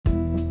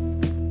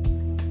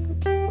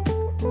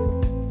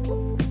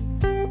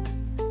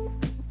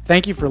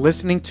Thank you for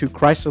listening to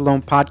Christ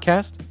Alone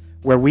podcast,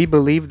 where we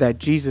believe that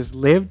Jesus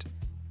lived,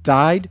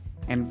 died,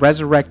 and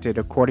resurrected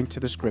according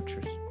to the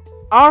scriptures.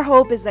 Our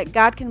hope is that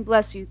God can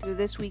bless you through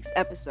this week's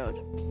episode.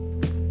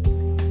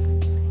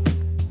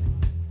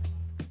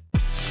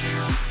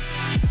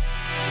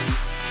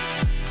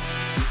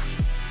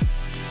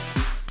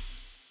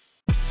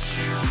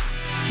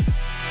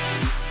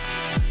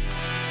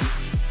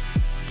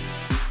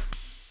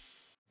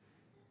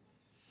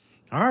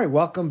 All right,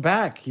 welcome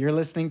back. You're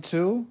listening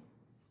to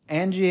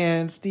Angie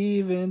and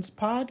Steven's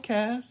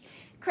podcast.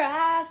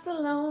 Christ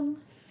Alone.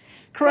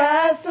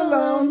 Christ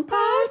Alone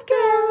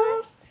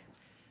podcast.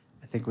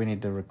 I think we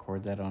need to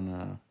record that on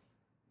a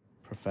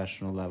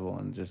professional level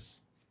and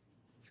just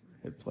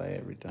hit play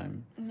every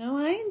time. No,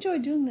 I enjoy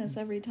doing this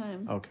every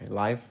time. Okay,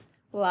 live?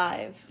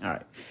 Live. All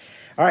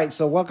right,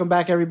 so welcome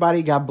back,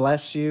 everybody. God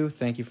bless you.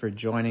 Thank you for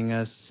joining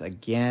us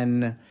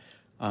again.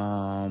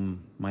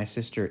 My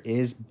sister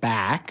is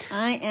back.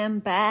 I am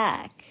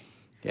back.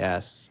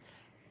 Yes.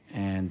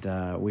 And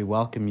we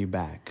welcome you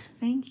back.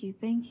 Thank you.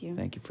 Thank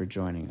you for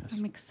joining us.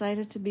 I'm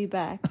excited to be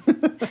back.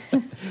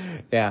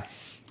 Yeah.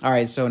 All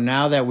right, so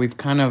now that we've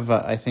kind of,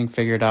 I think,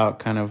 figured out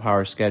kind of how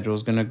our schedule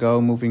is going to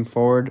go moving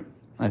forward,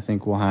 I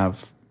think we'll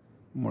have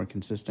more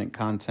consistent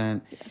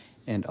content.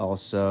 Yes. And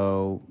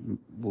also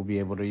we'll be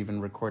able to even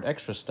record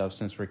extra stuff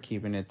since we're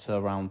keeping it to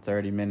around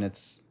 30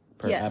 minutes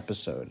per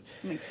episode.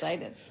 I'm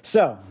excited.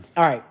 So,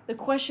 all right. The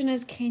question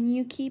is, can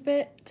you keep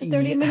it to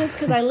 30 minutes?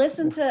 Because I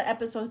listened to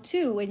episode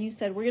 2 when you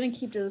said we're going to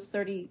keep to this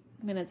 30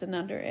 minutes and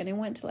under, and it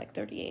went to like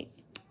 38.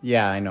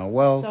 Yeah, I know.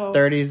 Well,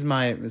 30 is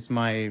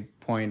my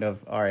point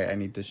of, all right, I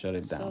need to shut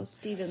it down. So,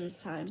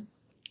 Steven's time.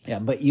 Yeah,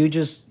 but you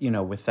just,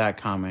 with that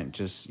comment,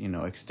 just,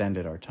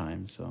 extended our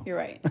time, so. You're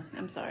right.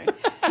 I'm sorry.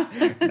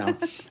 No.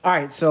 All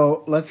right,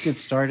 so let's get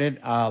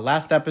started.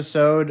 Last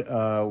episode,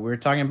 we were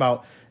talking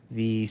about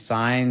the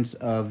signs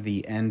of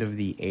the end of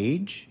the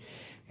age.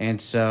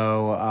 And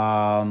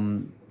so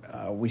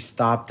we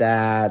stopped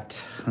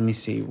at, let me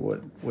see,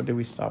 what did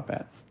we stop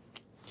at?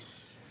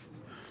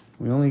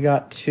 We only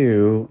got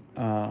 2.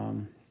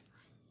 Where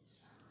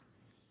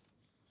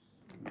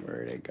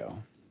did it go?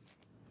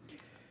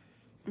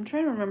 I'm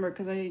trying to remember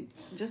because I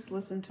just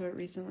listened to it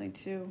recently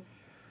too.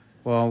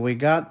 Well, we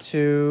got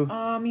to...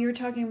 You were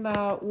talking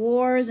about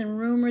wars and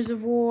rumors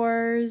of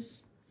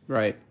wars.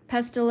 Right.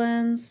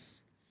 Pestilence.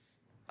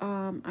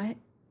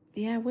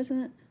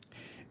 Wasn't it?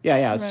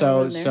 Yeah.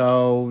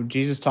 So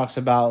Jesus talks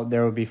about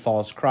there will be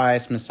false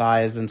Christ,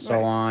 messiahs, and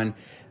so on.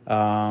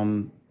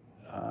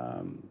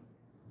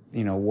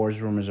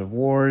 Wars, rumors of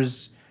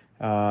wars,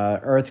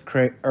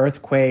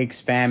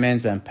 earthquakes,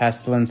 famines, and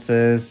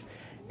pestilences.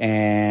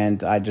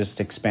 And I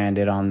just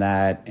expanded on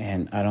that,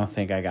 and I don't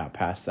think I got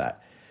past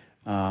that.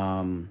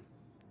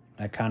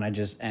 I kind of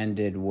just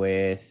ended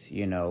with,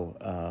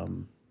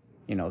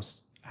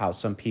 how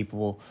some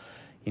people,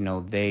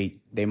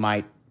 they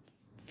might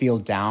feel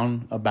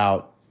down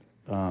about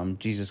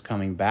Jesus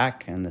coming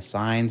back and the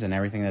signs and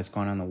everything that's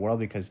going on in the world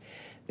because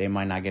they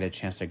might not get a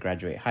chance to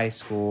graduate high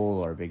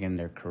school or begin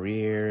their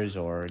careers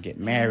or get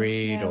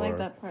married. Yeah,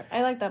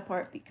 I like that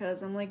part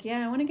because I'm like,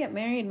 I want to get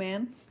married,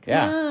 man. Come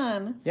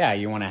on. Yeah,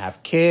 you want to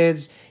have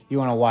kids. You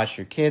want to watch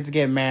your kids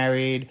get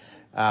married.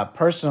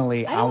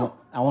 Personally, I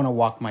want to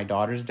walk my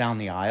daughters down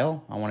the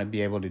aisle. I want to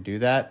be able to do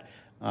that.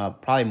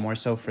 Probably more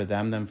so for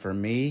them than for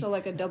me. So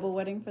like a double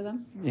wedding for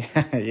them?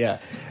 Yeah.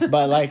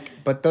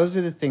 But those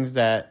are the things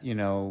that,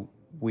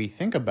 we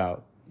think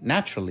about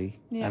naturally.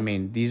 Yeah. I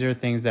mean, these are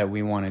things that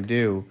we want to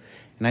do.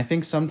 And I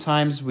think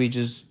sometimes we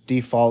just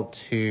default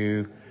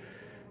to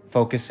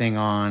focusing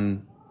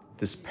on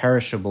this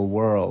perishable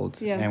world.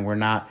 Yeah. And we're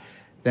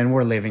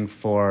living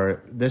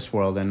for this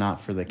world and not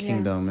for the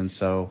kingdom. And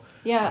so...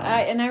 Yeah,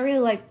 I really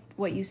like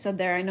what you said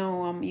there. I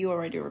know you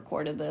already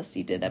recorded this.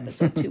 You did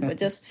episode 2,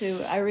 but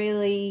I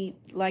really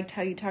liked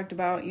how you talked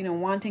about,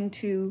 wanting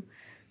to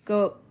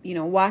go,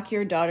 walk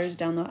your daughters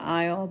down the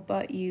aisle,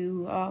 but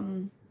you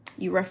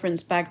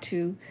referenced back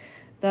to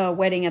the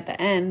wedding at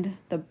the end,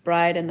 the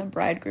bride and the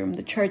bridegroom,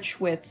 the church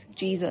with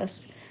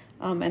Jesus.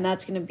 And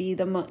that's going to be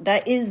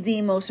that is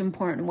the most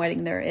important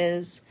wedding there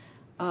is.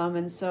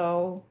 And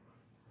so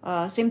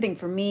same thing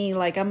for me,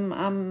 like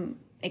I'm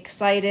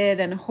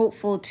excited and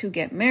hopeful to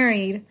get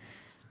married,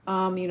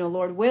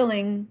 Lord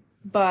willing,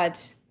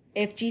 but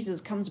if Jesus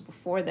comes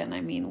before then,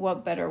 I mean,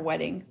 what better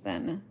wedding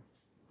than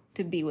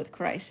to be with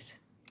Christ?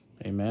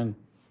 Amen.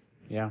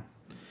 Yeah.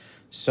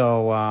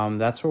 So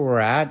that's where we're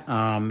at.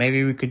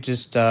 Maybe we could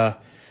just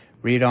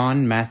read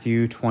on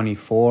Matthew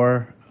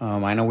 24.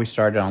 I know we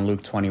started on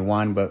Luke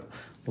 21, but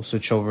we'll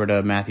switch over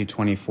to Matthew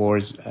 24.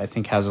 I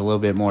think has a little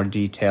bit more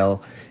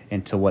detail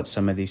into what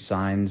some of these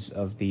signs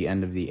of the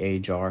end of the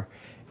age are.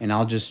 And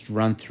I'll just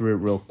run through it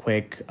real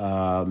quick.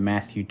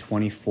 Matthew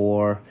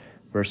 24,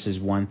 verses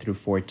 1 through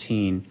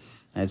 14.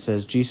 And it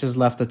says, Jesus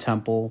left the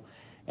temple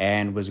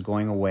and was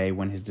going away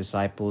when his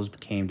disciples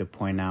came to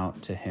point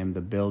out to him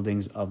the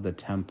buildings of the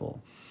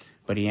temple.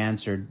 But he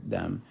answered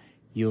them,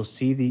 you all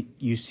see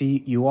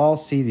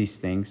these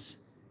things.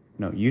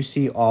 No, you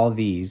see all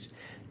these.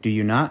 Do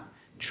you not?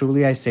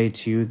 Truly I say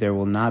to you, there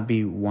will not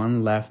be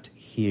one left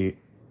here.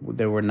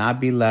 There will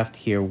not be left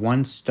here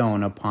one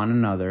stone upon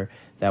another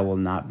that will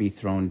not be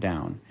thrown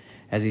down.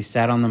 As he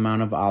sat on the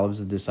Mount of Olives,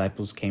 the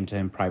disciples came to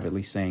him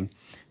privately, saying,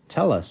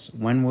 Tell us,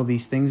 when will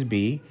these things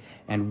be?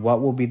 And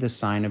what will be the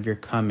sign of your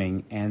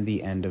coming and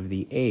the end of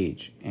the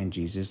age? And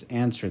Jesus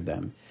answered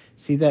them,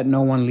 See that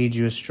no one leads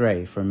you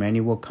astray, for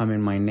many will come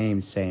in my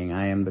name, saying,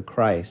 I am the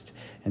Christ,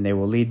 and they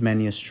will lead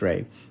many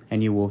astray.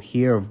 And you will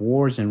hear of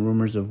wars and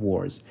rumors of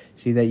wars.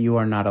 See that you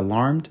are not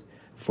alarmed,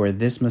 for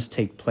this must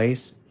take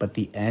place, but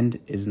the end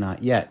is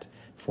not yet.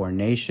 For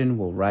nation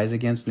will rise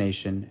against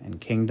nation, and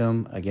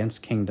kingdom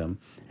against kingdom,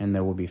 and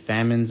there will be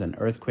famines and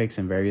earthquakes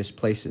in various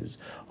places.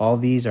 All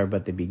these are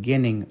but the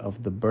beginning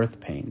of the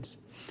birth pains.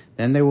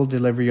 Then they will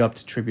deliver you up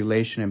to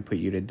tribulation and put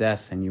you to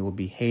death, and you will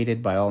be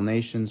hated by all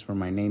nations for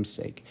my name's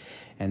sake.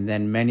 And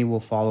then many will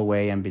fall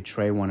away and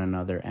betray one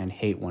another and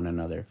hate one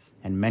another.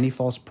 And many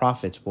false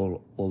prophets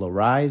will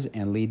arise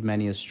and lead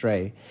many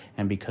astray.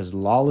 And because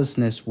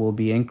lawlessness will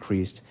be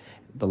increased,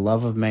 the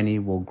love of many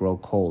will grow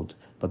cold.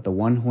 But the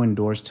one who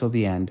endures till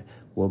the end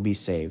will be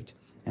saved.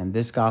 And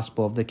this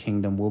gospel of the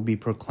kingdom will be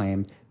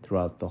proclaimed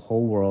throughout the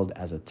whole world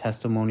as a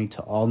testimony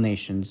to all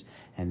nations,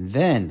 and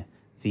then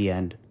the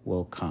end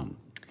will come.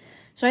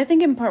 So I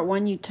think in part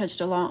 1, you touched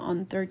a lot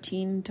on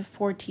 13 to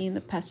 14, the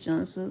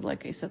pestilences,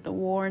 like I said, the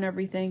war and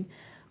everything.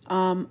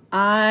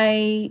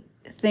 I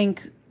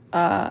think,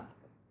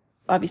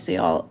 obviously,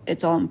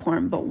 it's all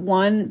important, but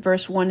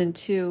verse 1 and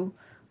 2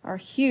 are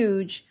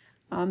huge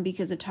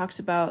because it talks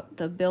about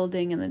the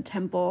building and the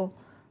temple,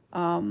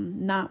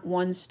 not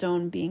one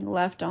stone being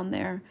left on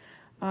there.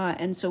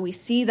 And so we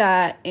see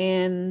that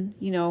in,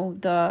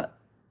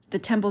 the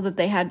temple that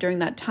they had during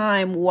that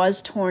time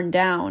was torn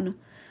down.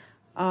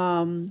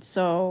 And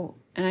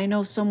I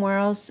know somewhere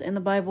else in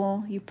the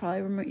Bible, you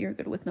probably remember, you're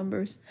good with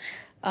numbers.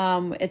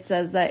 It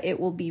says that it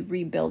will be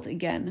rebuilt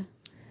again.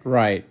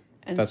 Right.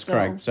 And that's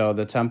correct. So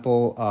the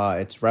temple,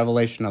 it's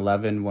Revelation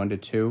 11,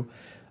 1-2.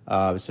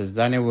 It says,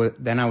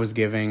 Then I was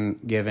given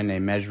a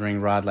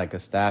measuring rod like a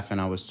staff, and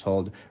I was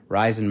told,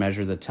 Rise and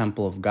measure the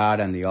temple of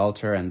God and the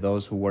altar and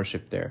those who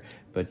worship there.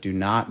 But do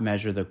not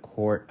measure the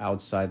court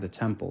outside the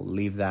temple.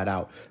 Leave that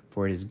out,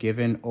 for it is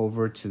given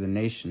over to the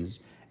nations,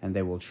 and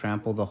they will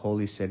trample the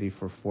holy city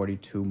for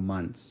 42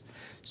 months.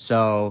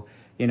 So,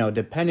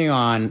 depending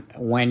on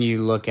when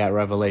you look at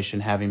Revelation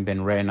having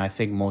been written, I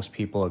think most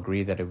people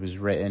agree that it was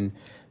written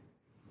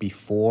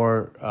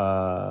before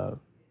around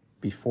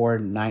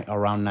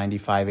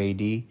 95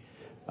 AD.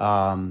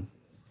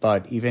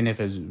 But even if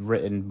it was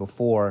written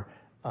before,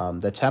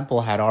 the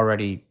temple had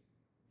already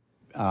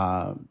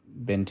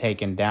been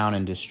taken down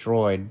and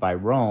destroyed by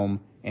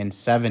Rome in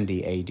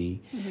 70 AD.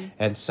 Mm-hmm.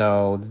 And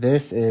so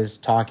this is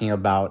talking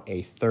about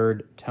a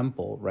third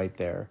temple right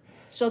there.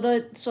 So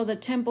the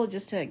temple,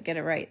 just to get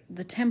it right,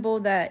 the temple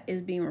that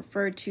is being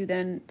referred to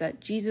then, that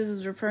Jesus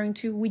is referring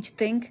to, we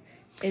think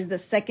is the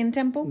second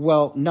temple?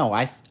 Well, no,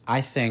 I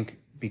think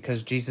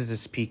because Jesus is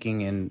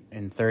speaking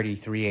in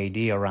 33 AD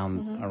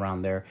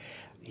around there,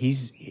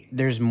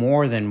 there's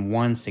more than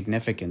one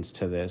significance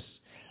to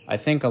this. I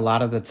think a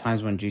lot of the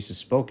times when Jesus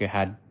spoke, it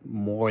had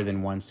more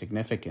than one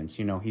significance.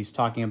 He's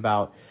talking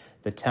about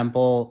the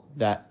temple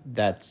that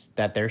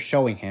they're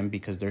showing him,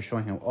 because they're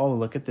showing him, oh,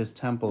 look at this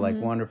temple, like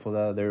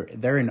wonderful.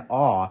 They're in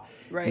awe.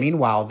 Right.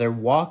 Meanwhile, they're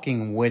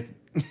walking with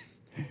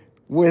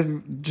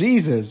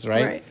Jesus,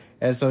 right?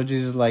 And so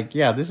Jesus is like,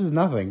 yeah, this is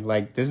nothing.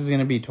 Like, this is going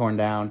to be torn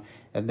down.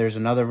 And there's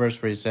another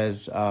verse where he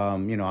says, I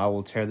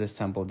will tear this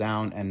temple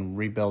down and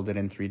rebuild it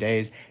in 3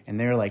 days. And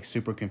they're like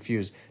super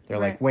confused. They're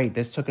like, wait,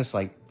 this took us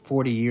like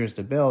 40 years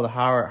to build.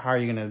 How are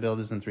you going to build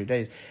this in 3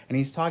 days? And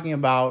he's talking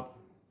about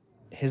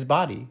his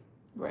body.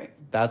 Right.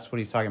 That's what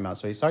he's talking about.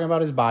 So he's talking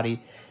about his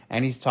body,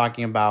 and he's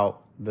talking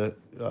about the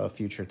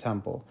future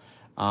temple.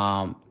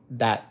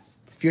 That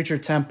future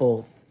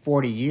temple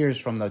 40 years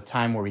from the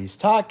time where he's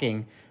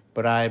talking,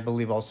 but I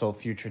believe also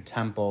future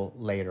temple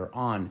later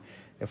on.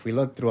 If we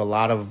look through a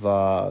lot of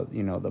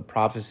the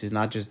prophecies,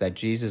 not just that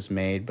Jesus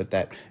made, but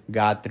that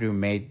God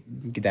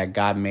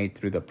made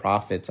through the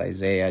prophets,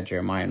 Isaiah,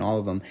 Jeremiah, and all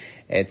of them,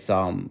 it's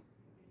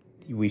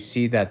we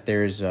see that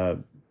there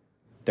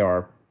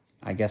are,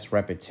 I guess,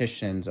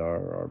 repetitions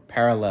or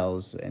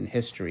parallels in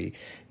history.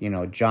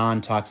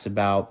 John talks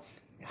about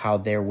how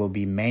there will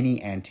be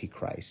many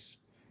antichrists.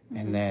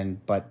 And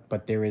then,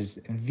 but there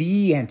is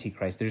the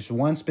Antichrist. There's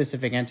one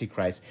specific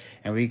Antichrist,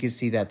 and we can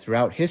see that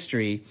throughout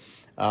history.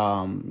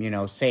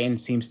 Satan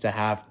seems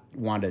to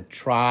want to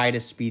try to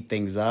speed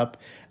things up.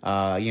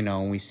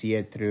 And we see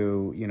it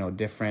through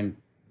different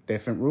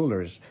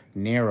rulers,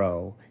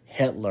 Nero,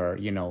 Hitler.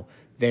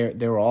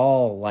 They're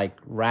all like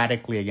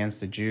radically against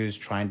the Jews,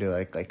 trying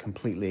to like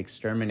completely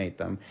exterminate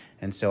them.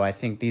 And so I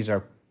think these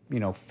are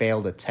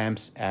failed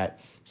attempts at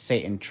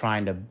Satan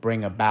trying to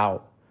bring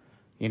about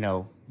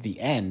the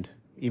end,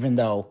 even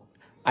though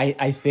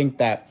I think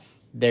that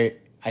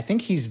I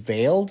think he's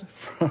veiled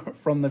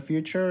from the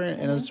future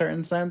in a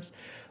certain sense.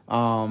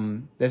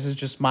 This is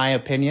just my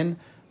opinion.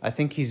 I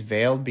think he's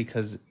veiled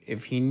because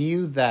if he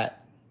knew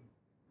that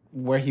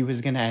where he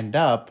was going to end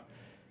up,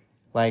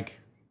 like,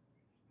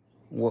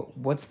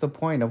 what's the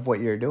point of what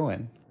you're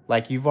doing?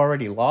 Like, you've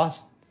already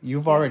lost.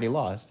 You've already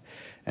lost.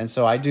 And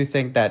so I do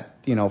think that,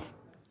 you know,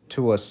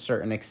 to a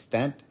certain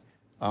extent,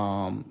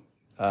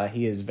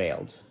 he is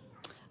veiled.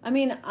 I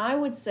mean, I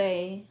would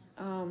say,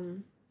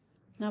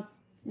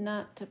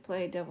 not to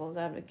play devil's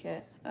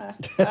advocate,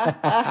 but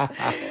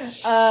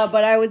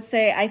I would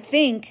say I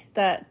think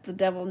that the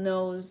devil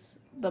knows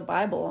the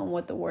Bible and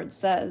what the Word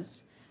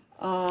says.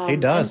 He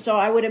does. And so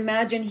I would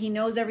imagine he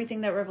knows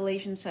everything that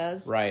Revelation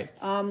says. Right.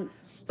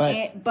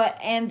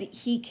 And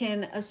he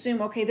can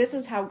assume, okay, this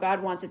is how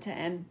God wants it to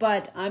end,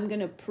 but I'm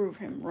gonna prove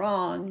him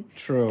wrong.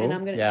 True. And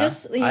I'm gonna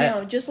just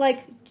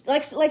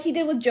like he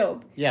did with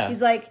Job. Yeah.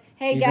 He's like,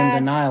 hey, he's God,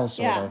 in denial,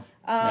 sort of.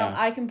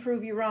 I can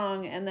prove you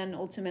wrong, and then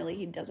ultimately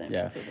he doesn't.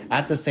 Yeah. Prove him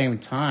At wrong. the same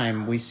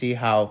time, we see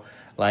how,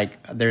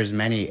 like, there's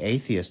many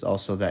atheists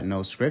also that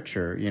know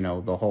scripture, you know,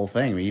 the whole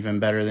thing, even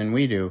better than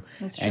we do.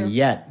 That's true. And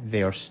yet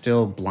they are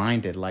still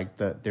blinded. Like,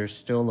 there's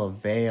still a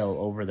veil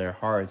over their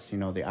hearts, you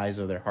know, the eyes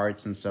of their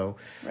hearts. And so,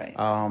 right.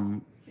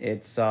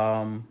 it's,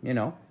 you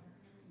know,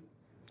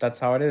 that's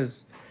how it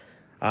is.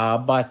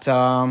 Yeah.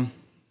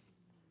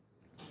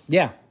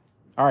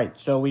 All right.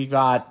 So we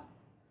got,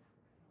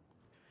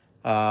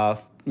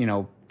 you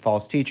know,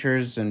 false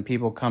teachers and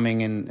people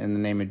coming in the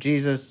name of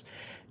Jesus,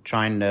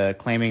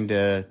 claiming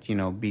to, you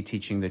know, be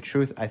teaching the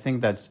truth. I think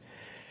that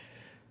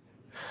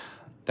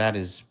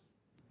is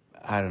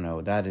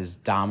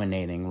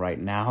dominating right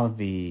now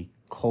the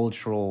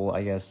cultural,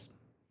 I guess,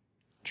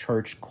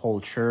 church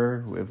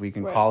culture, if we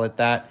can call it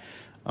that.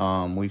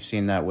 We've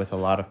seen that with a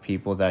lot of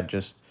people that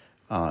just,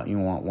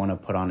 want to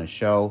put on a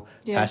show.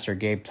 Yeah. Pastor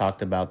Gabe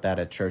talked about that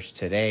at church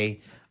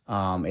today.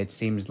 It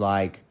seems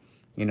like,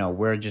 you know,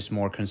 we're just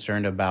more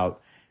concerned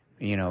about,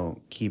 you know,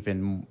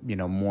 keeping, you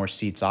know, more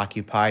seats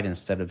occupied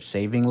instead of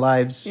saving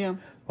lives,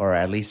 or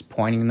at least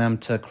pointing them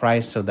to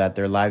Christ so that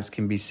their lives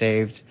can be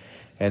saved.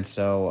 And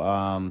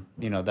so,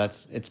 you know,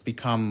 it's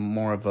become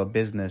more of a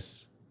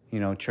business. You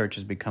know, church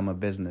has become a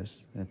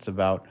business. It's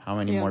about how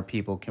many more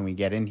people can we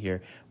get in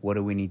here? What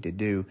do we need to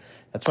do?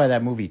 That's why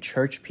that movie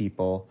Church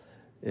People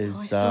is.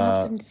 I still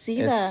have to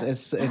see that.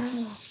 It's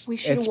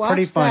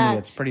pretty funny.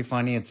 It's pretty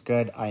funny. It's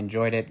good. I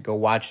enjoyed it. Go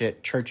watch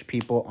it. Church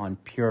People on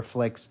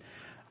PureFlix.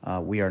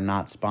 We are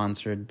not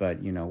sponsored,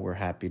 but, you know, we're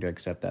happy to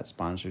accept that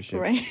sponsorship.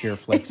 Right.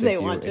 PureFlix,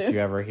 if you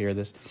ever hear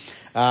this.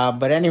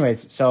 But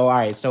anyways, so all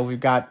right, so we've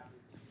got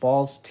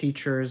false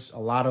teachers, a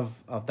lot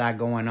of that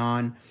going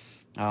on.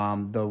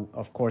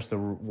 Of course, the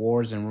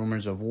wars and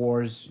rumors of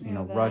wars, you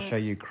know, Russia,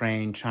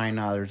 Ukraine,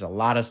 China, there's a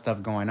lot of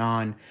stuff going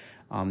on.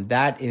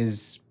 That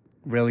is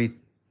really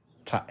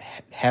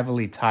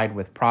heavily tied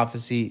with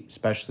prophecy,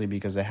 especially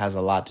because it has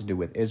a lot to do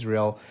with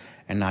Israel.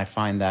 And I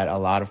find that a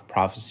lot of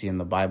prophecy in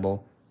the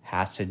Bible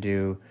has to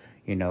do,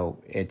 you know,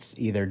 it's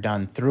either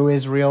done through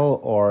Israel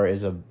or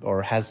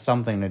has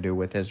something to do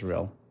with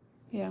Israel.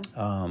 Yeah.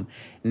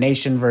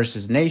 Nation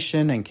versus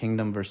nation and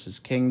kingdom versus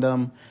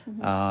kingdom.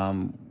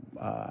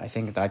 I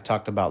think I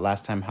talked about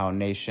last time how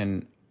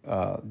nation,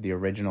 the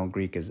original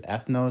Greek is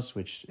ethnos,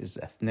 which is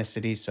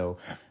ethnicity. So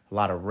a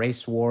lot of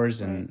race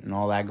wars and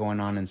all that going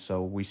on. And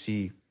so we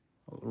see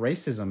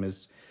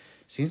racism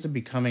seems to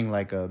be becoming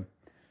like a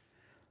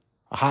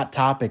hot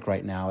topic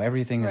right now.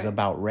 Everything is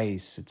about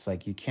race. It's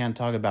like you can't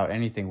talk about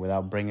anything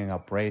without bringing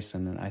up race.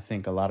 And I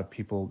think a lot of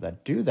people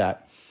that do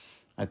that,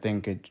 I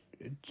think it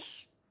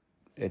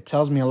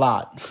tells me a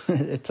lot.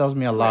 It tells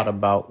me a lot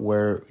about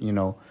where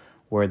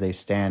they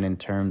stand in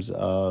terms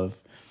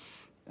of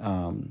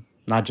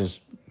not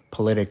just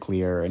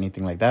politically or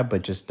anything like that,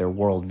 but just their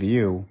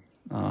worldview.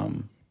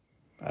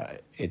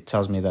 It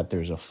tells me that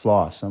there's a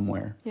flaw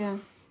somewhere. Yeah.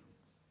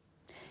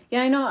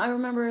 Yeah, I know. I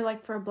remember,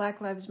 like, for Black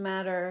Lives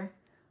Matter,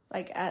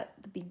 like, at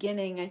the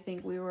beginning, I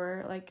think we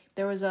were, like,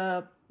 there was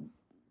a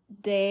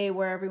day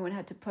where everyone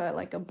had to put,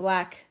 like, a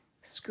black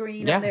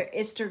screen on their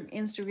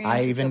Instagram.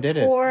 I even did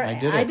it. I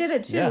did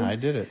it too. Yeah, I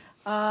did it.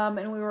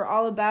 And we were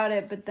all about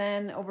it, but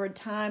then over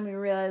time we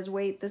realized,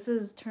 wait, this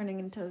is turning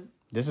into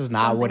this is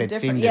not what it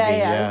seemed to be.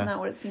 Yeah, it's not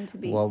what it seemed to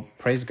be. Well,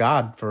 praise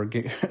God for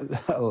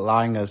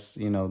allowing us,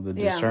 the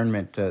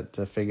discernment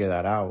to figure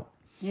that out.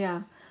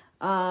 Yeah.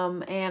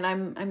 And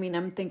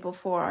I'm thankful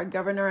for our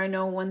governor. I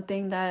know one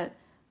thing that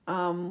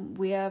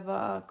we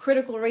have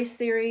critical race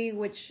theory,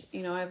 which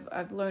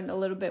I've learned a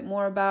little bit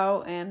more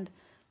about, and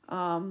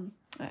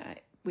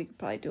we could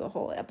probably do a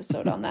whole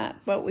episode on that,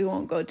 but we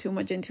won't go too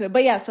much into it.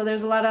 But yeah, so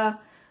there's a lot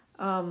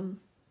of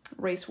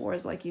race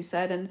wars, like you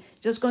said. And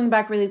just going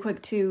back really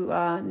quick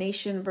to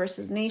nation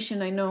versus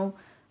nation, I know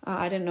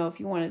I didn't know if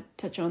you want to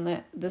touch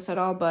on this at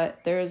all,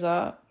 but there's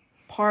a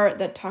part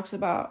that talks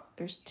about,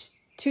 there's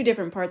two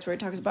different parts where it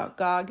talks about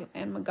Gog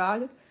and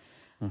Magog.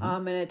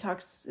 And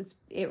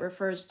it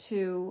refers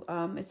to,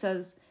 it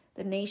says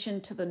the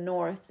nation to the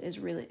north is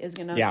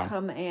going to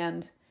come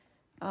and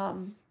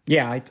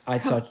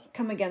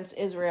come against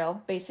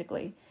Israel,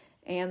 basically.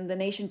 And the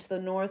nation to the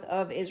north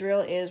of Israel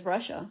is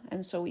Russia.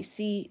 And so we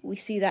see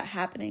that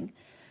happening.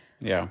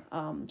 Yeah.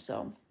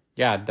 So.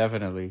 Yeah,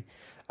 definitely.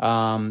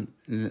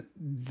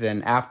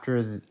 Then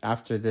after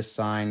this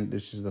sign,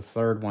 this is the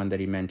third one that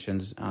he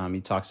mentions.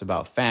 He talks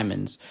about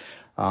famines,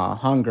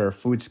 hunger,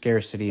 food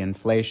scarcity,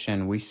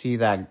 inflation. We see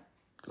that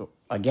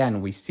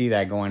again. We see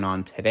that going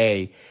on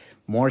today,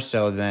 more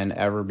so than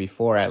ever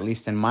before, at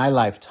least in my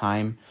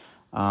lifetime.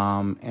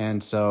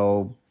 And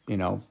so,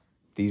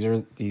 these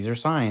are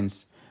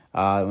signs.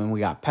 When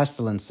we got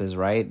pestilences,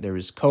 right? There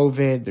is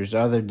COVID. There's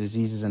other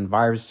diseases and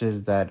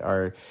viruses that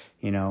are,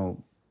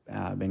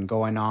 been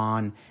going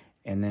on,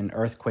 and then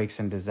earthquakes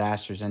and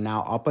disasters. And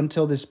now, up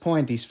until this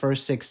point, these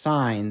first 6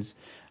 signs,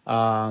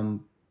 they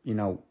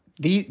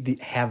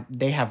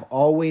have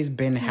always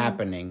been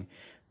happening,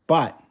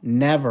 but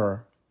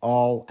never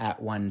all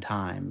at one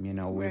time.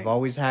 We've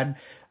always had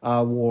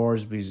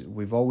wars.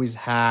 We've always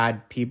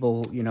had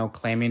people,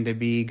 claiming to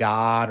be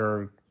God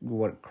or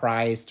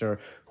Christ or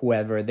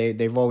whoever.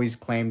 They've always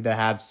claimed to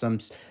have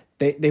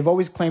they've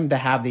always claimed to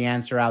have the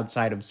answer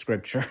outside of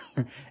scripture,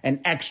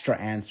 an extra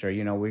answer.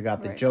 We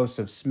got the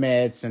Joseph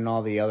Smiths and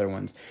all the other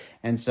ones.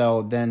 And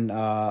so then,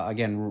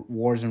 again,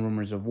 wars and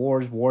rumors of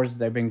wars,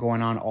 they've been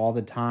going on all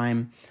the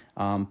time.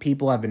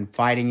 People have been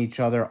fighting each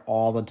other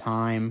all the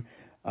time.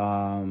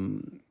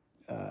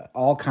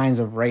 All kinds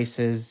of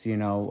races,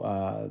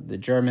 the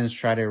Germans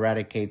try to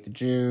eradicate the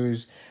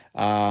Jews,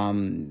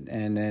 and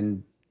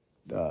then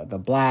the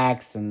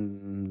blacks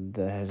and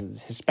the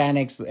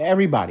Hispanics,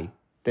 everybody.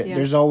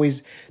 There's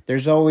always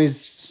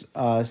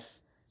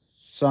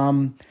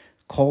some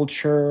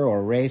culture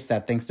or race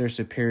that thinks they're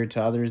superior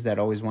to others, that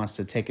always wants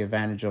to take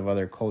advantage of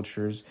other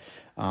cultures.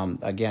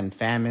 Again,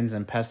 famines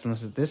and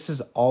pestilences. This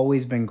has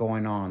always been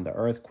going on, the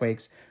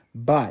earthquakes,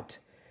 but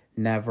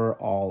never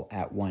all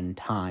at one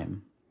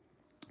time.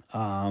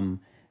 And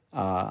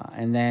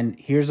then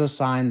here's a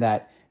sign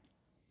that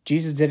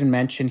Jesus didn't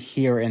mention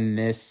here in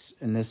this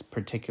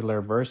particular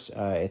verse.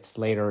 It's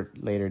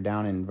later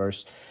down in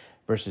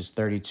verses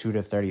 32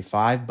 to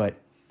 35, but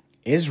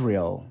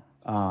Israel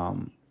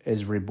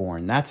is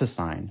reborn. That's a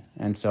sign.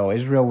 And so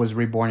Israel was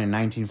reborn in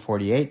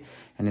 1948,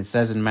 and it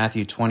says in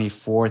Matthew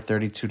 24,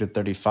 32 to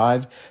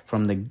 35,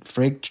 from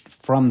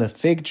the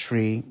fig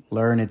tree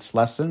learn its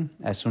lesson.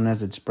 As soon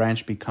as its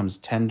branch becomes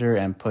tender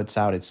and puts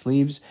out its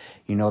leaves,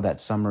 you know that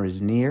summer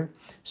is near.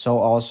 So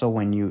also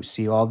when you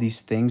see all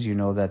these things, you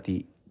know that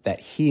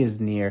he is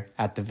near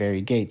at the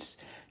very gates.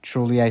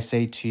 Truly I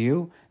say to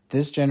you,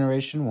 this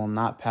generation will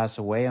not pass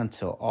away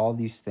until all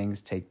these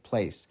things take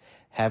place.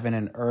 Heaven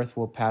and earth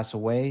will pass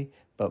away,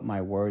 but my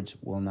words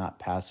will not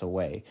pass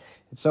away.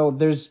 And so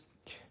there's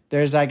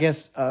I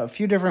guess a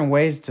few different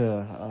ways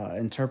to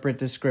interpret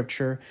this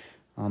scripture,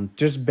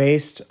 just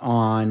based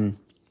on,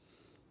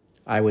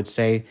 I would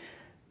say,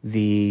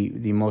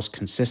 the most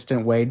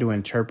consistent way to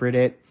interpret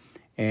it,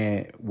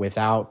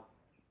 without,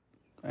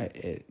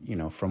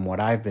 from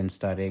what I've been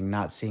studying,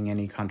 not seeing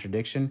any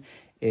contradiction,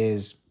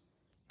 is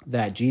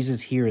that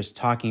Jesus here is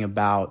talking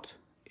about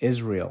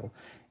Israel,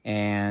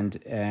 and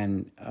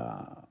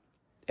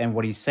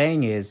what he's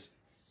saying is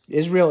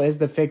Israel is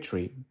the fig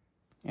tree,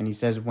 and he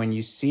says when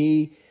you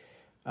see,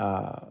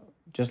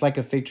 just like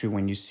a fig tree,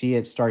 when you see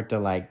it start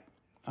to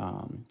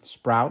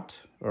sprout,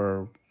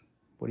 or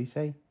what do you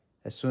say?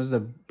 As soon as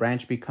the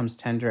branch becomes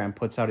tender and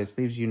puts out its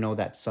leaves, you know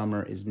that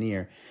summer is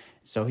near.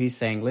 So he's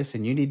saying,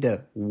 listen, you need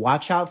to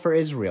watch out for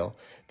Israel,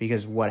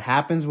 because what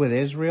happens with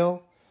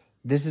Israel,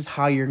 this is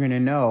how you're going to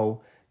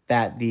know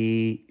that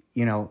the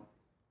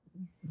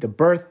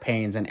birth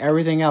pains and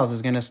everything else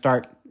is going to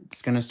start.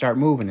 It's going to start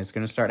moving. It's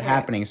going to start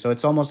happening. So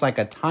it's almost like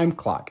a time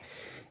clock.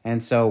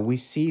 And so we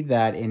see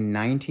that in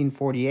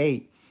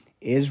 1948,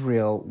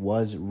 Israel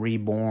was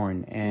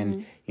reborn.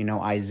 And,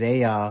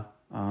 Isaiah,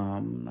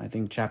 I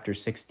think chapter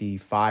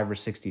 65 or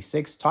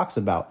 66 talks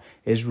about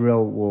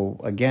Israel will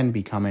again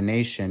become a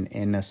nation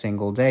in a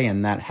single day.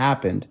 And that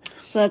happened.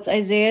 So that's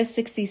Isaiah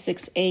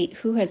 66:8.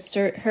 Who has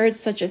heard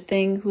such a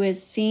thing? Who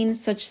has seen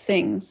such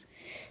things?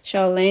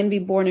 Shall a land be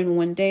born in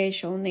one day?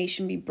 Shall a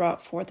nation be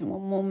brought forth in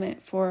one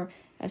moment? For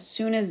as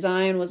soon as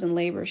Zion was in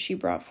labor, she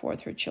brought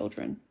forth her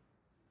children.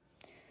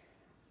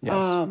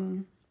 Yes.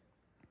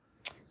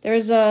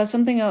 There's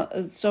something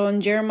else. So in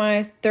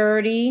Jeremiah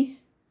 30,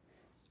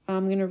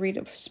 I'm going to read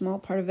a small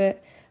part of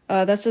it.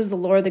 Thus says the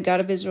Lord, the God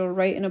of Israel,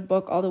 write in a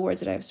book all the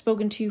words that I have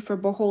spoken to you. For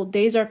behold,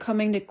 days are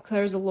coming,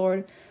 declares the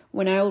Lord,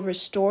 when I will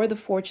restore the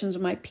fortunes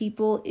of my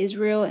people,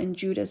 Israel and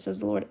Judah, says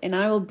the Lord, and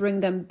I will bring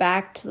them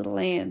back to the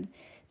land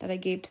that I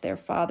gave to their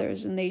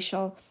fathers, and they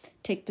shall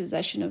take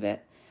possession of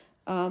it.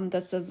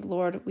 Thus says the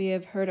Lord, we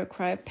have heard a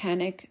cry of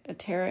panic, a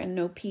terror, and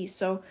no peace.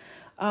 So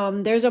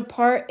there's a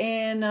part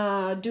in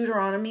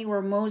Deuteronomy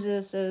where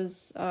Moses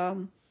is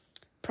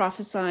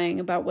prophesying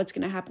about what's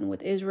going to happen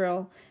with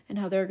Israel and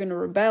how they're going to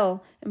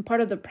rebel. And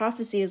part of the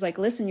prophecy is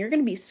listen, you're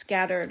going to be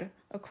scattered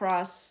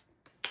across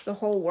the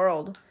whole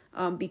world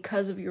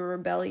because of your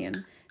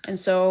rebellion. And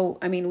so,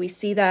 we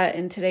see that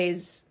in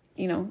today's,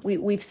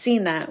 we've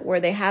seen that where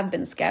they have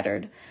been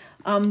scattered.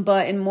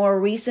 But in more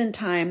recent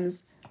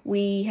times,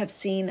 we have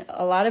seen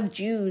a lot of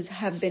Jews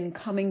have been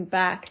coming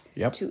back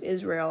to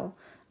Israel.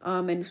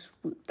 And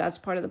that's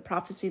part of the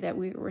prophecy that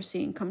we were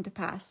seeing come to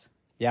pass.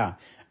 Yeah.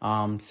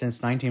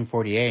 Since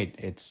 1948,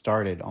 it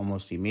started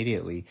almost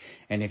immediately.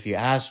 And if you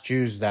ask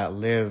Jews that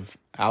live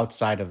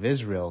outside of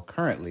Israel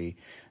currently,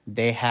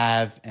 they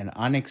have an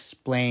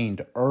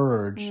unexplained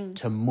urge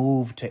to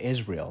move to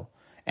Israel.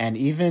 And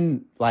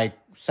even like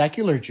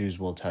secular Jews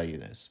will tell you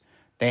this.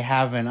 They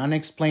have an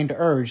unexplained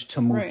urge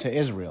to move to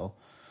Israel.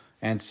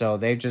 And so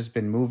they've just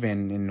been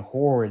moving in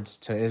hordes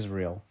to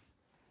Israel.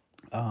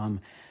 All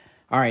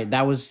right,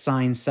 that was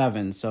sign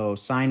 7. So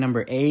sign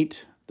number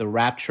 8, the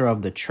rapture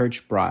of the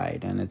church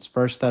bride. And it's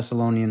 1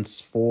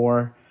 Thessalonians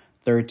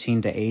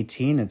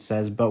 4:13-18. It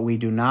says, "But we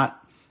do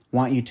not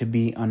want you to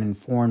be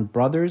uninformed,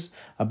 brothers,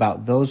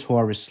 about those who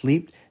are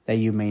asleep, that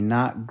you may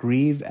not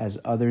grieve as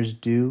others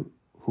do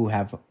who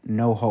have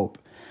no hope.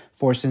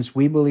 For since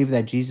we believe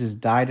that Jesus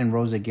died and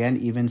rose again,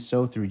 even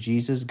so through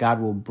Jesus God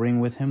will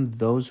bring with him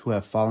those who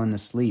have fallen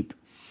asleep.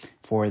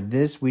 For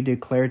this we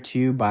declare to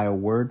you by a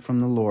word from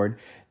the Lord,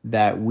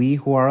 that we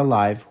who are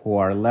alive, who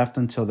are left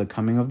until the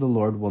coming of the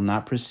Lord, will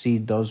not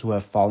precede those who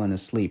have fallen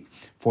asleep.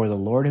 For the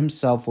Lord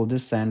himself will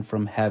descend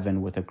from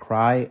heaven with a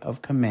cry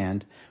of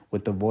command,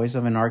 with the voice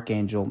of an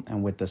archangel,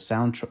 and with the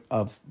sound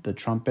of the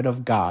trumpet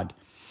of God.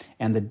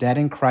 And the dead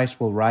in Christ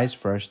will rise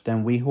first.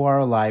 Then we who are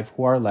alive,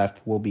 who are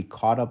left, will be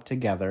caught up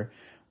together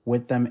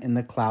with them in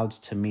the clouds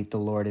to meet the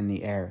Lord in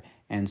the air.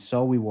 And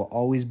so we will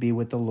always be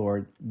with the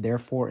Lord.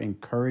 Therefore,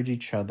 encourage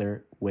each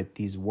other with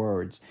these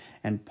words."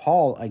 And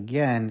Paul,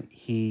 again,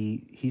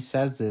 he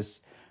says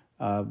this.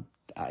 I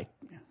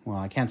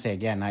can't say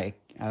again.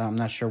 I'm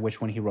not sure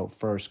which one he wrote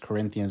first,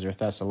 Corinthians or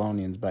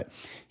Thessalonians, but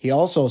he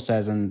also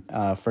says in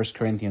 1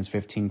 Corinthians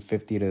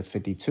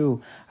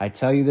 15:50-52, "I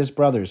tell you this,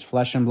 brothers,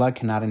 flesh and blood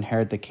cannot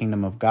inherit the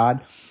kingdom of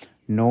God,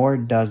 nor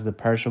does the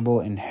perishable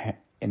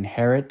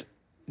inherit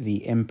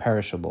the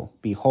imperishable.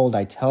 Behold,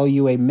 I tell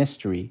you a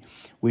mystery.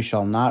 We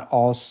shall not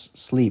all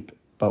sleep,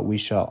 but we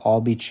shall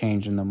all be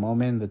changed in the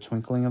moment, in the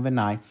twinkling of an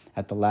eye,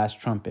 at the last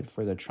trumpet.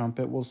 For the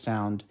trumpet will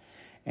sound,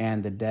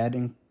 and the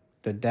dead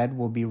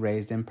will be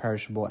raised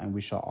imperishable, and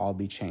we shall all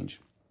be changed."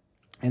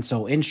 And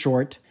so, in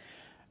short,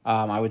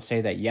 I would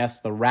say that yes,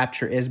 the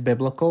rapture is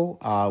biblical.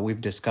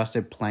 We've discussed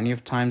it plenty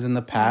of times in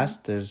the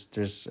past.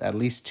 There's at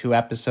least 2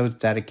 episodes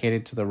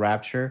dedicated to the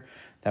rapture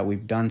that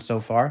we've done so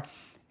far.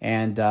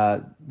 And,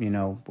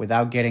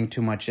 without getting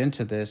too much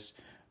into this,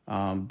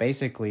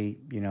 basically,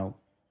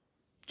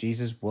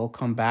 Jesus will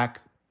come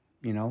back,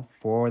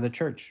 for the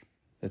church.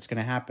 That's going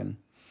to happen.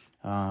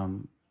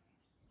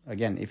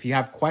 Again, if you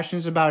have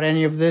questions about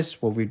any of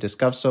this, what we've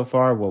discussed so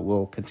far, what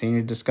we'll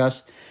continue to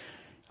discuss,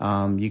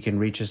 you can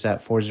reach us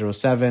at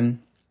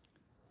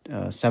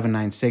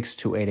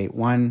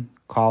 407-796-2881,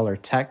 call or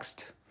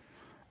text.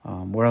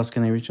 Where else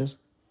can they reach us?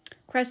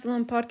 Christ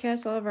Alone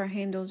Podcast. All of our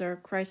handles are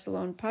Christ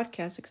Alone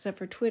Podcast, except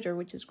for Twitter,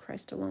 which is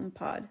Christ Alone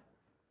Pod.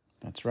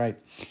 That's right.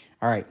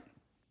 All right.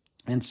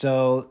 And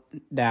so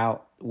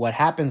now what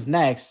happens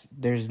next,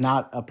 there's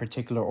not a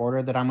particular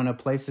order that I'm going to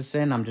place this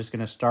in. I'm just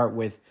going to start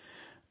with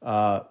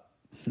Gog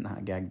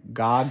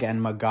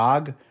and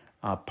Magog,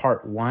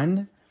 part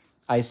 1.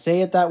 I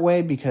say it that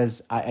way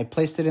because I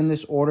placed it in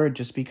this order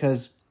just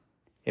because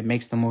it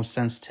makes the most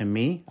sense to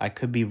me. I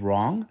could be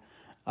wrong,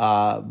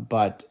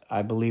 but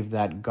I believe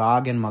that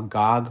Gog and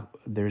Magog,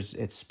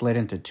 it's split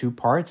into 2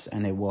 parts,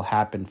 and it will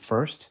happen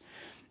first,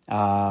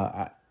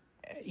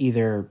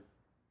 either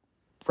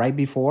right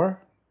before,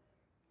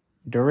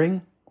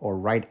 during, or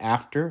right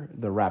after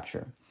the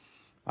rapture.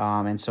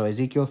 And so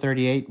Ezekiel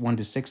 38,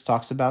 1-6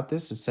 talks about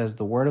this. It says,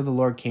 "The word of the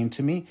Lord came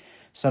to me,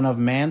 Son of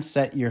man,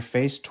 set your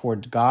face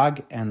towards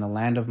Gog and the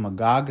land of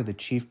Magog, the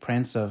chief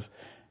prince of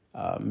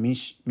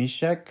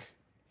Meshech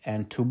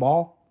and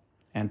Tubal,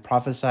 and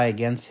prophesy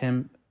against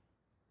him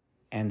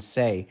and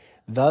say,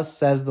 Thus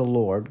says the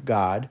Lord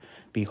God,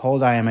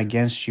 Behold, I am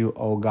against you,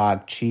 O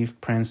Gog,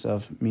 chief prince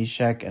of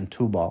Meshech and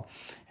Tubal,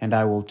 and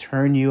I will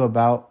turn you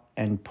about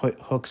and put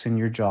hooks in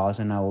your jaws,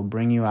 and I will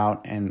bring you out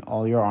and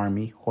all your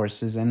army,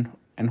 horses and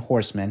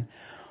horsemen,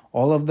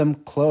 all of them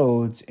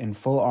clothed in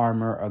full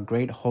armor, a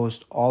great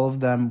host, all of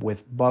them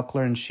with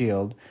buckler and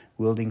shield,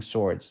 wielding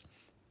swords.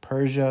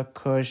 Persia,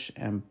 Cush,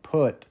 and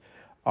Put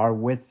are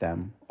with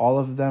them, all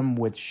of them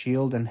with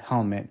shield and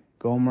helmet,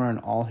 Gomer and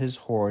all his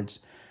hordes,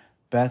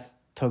 Beth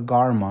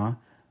Togarmah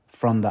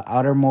from the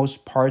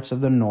outermost parts of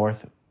the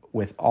north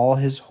with all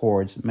his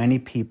hordes, many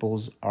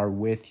peoples are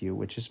with you,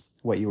 which is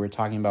what you were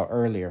talking about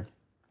earlier.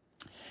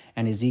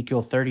 And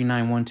Ezekiel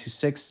 39,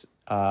 1-6,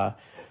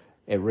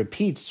 it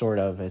repeats sort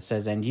of. It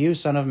says, And you,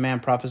 son of man,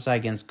 prophesy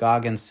against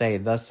Gog and say,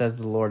 Thus says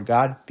the Lord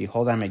God,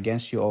 Behold, I am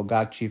against you, O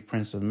Gog, chief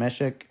prince of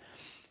Meshech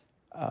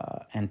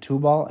and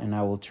Tubal, and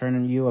I will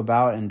turn you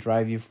about and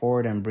drive you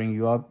forward and bring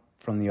you up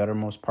from the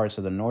uttermost parts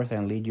of the north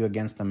and lead you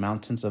against the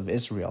mountains of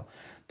Israel.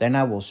 Then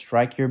I will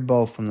strike your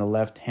bow from the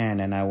left hand,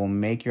 and I will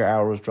make your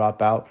arrows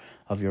drop out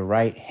of your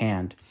right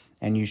hand,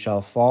 and you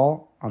shall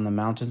fall on the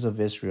mountains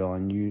of Israel,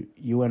 and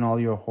you and all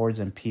your hordes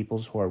and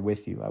peoples who are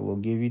with you. I will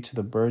give you to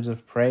the birds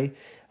of prey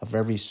of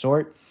every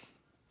sort,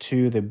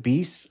 to the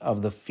beasts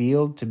of the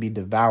field to be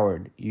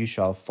devoured. You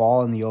shall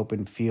fall in the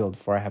open field,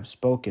 for I have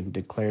spoken,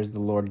 declares the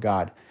Lord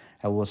God.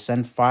 I will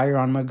send fire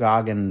on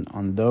Magog and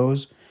on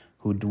those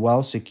who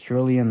dwell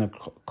securely in the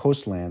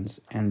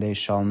coastlands, and they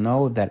shall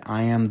know that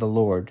I am the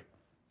Lord.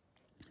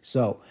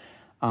 So,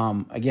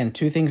 again,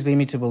 two things lead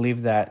me to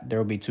believe that there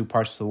will be two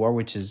parts to the war,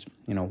 which is,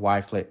 why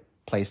I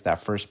placed that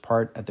first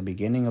part at the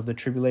beginning of the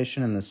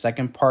tribulation and the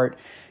second part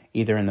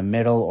either in the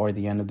middle or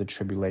the end of the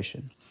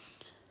tribulation.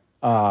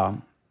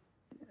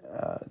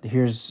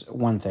 Here's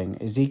one thing.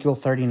 Ezekiel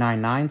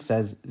 39:9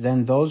 says,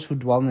 Then those who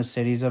dwell in the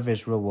cities of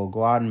Israel will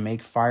go out and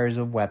make fires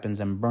of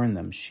weapons and burn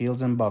them,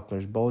 shields and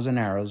bucklers, bows and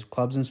arrows,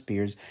 clubs and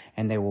spears,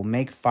 and they will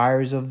make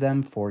fires of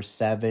them for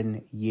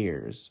 7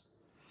 years.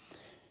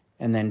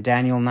 And then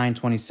Daniel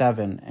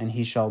 9:27, And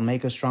he shall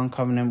make a strong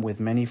covenant with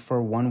many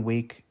for 1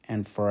 week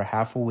and for a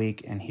half a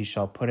week, and he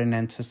shall put an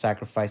end to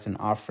sacrifice and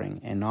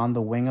offering. And on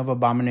the wing of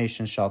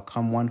abomination shall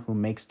come one who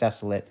makes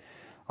desolate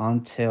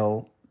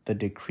until the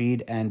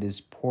decreed end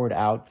is poured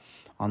out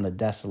on the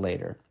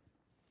desolator.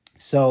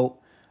 So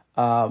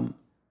they're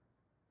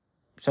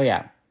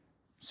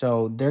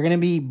going to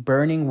be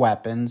burning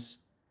weapons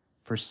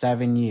for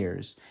 7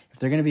 years. If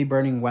they're going to be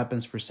burning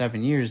weapons for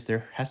 7 years,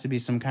 there has to be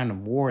some kind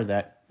of war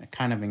that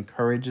kind of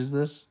encourages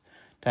this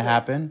to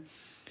happen.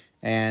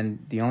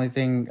 And the only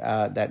thing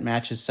that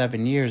matches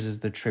 7 years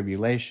is the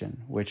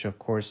tribulation, which of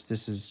course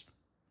this is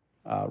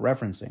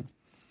referencing.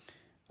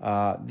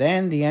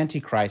 Then the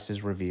Antichrist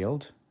is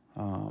revealed.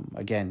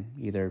 Again,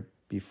 either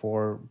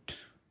before,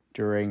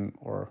 during,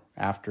 or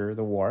after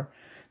the war.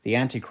 The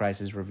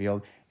Antichrist is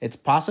revealed. It's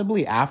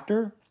possibly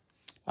after,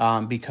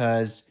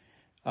 because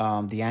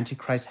the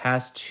Antichrist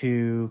has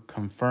to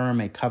confirm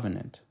a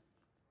covenant,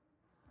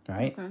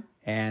 right? Okay.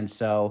 And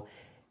so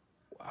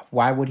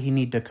why would he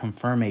need to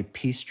confirm a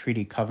peace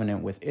treaty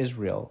covenant with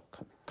Israel?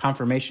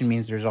 Confirmation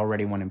means there's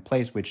already one in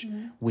place, which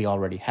we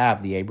already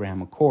have, the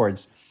Abraham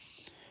Accords.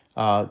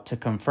 To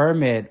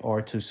confirm it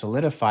or to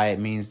solidify it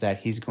means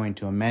that he's going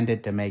to amend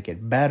it to make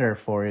it better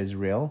for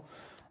Israel,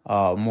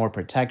 more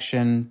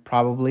protection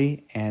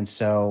probably. And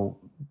so,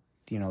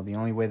 the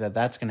only way that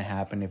that's going to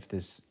happen if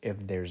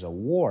there's a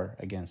war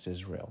against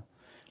Israel,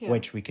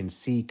 which we can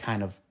see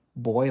kind of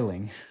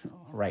boiling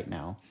right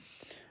now.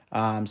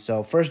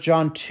 So 1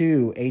 John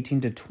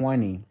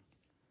 2:18-20.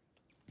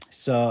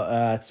 So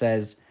it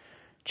says,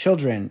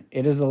 Children,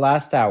 it is the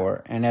last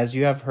hour, and as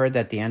you have heard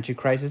that the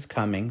Antichrist is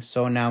coming,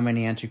 so now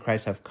many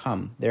Antichrists have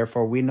come.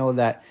 Therefore we know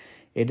that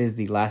it is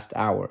the last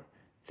hour.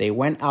 They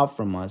went out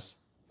from us,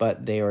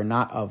 but they are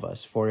not of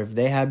us. For if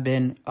they had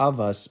been of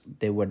us,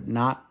 they would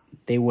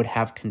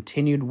have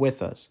continued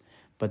with us.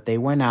 But they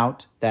went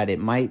out, that it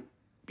might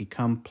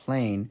become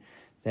plain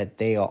that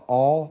they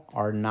all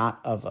are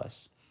not of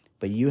us.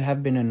 But you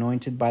have been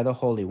anointed by the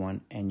Holy One,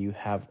 and you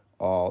have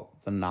all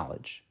the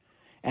knowledge.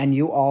 And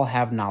you all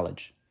have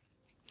knowledge.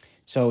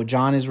 So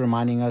John is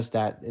reminding us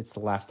that it's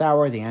the last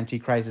hour. The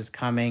Antichrist is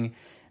coming.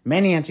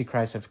 Many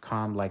Antichrists have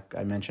come, like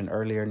I mentioned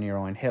earlier,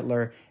 Nero and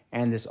Hitler.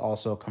 And this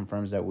also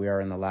confirms that we are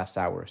in the last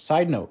hour.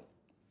 Side note,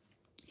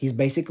 he's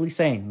basically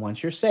saying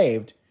once you're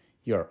saved,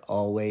 you're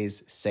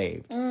always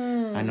saved.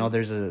 I know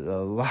there's a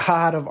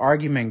lot of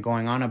argument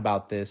going on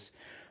about this.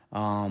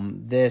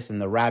 This and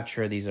the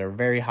rapture, these are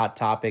very hot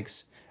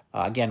topics.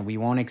 Again, we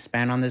won't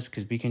expand on this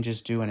because we can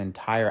just do an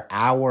entire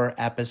hour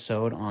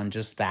episode on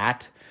just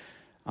that.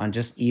 On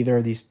just either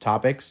of these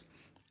topics.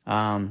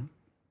 Let's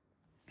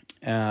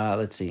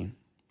see.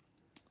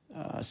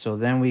 So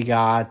then we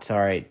got,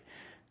 2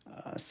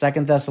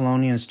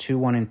 Thessalonians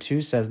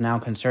 2:1-2 says, Now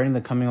concerning the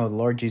coming of the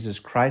Lord Jesus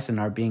Christ and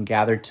our being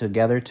gathered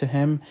together to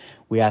him,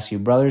 we ask you,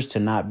 brothers, to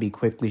not be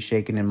quickly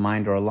shaken in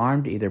mind or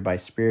alarmed, either by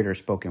spirit or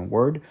spoken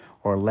word,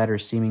 or letter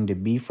seeming to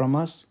be from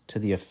us, to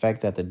the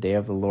effect that the day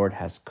of the Lord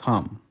has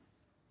come.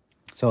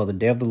 So the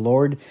day of the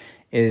Lord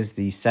is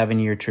the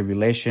 7-year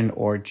tribulation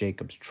or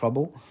Jacob's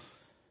trouble.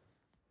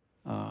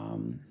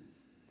 2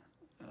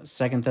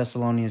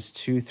 Thessalonians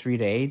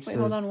 2:3-8 says...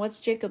 Wait, hold on. What's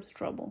Jacob's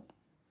trouble?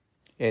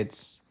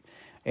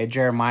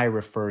 Jeremiah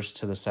refers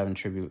to the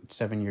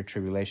 7-year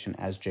tribulation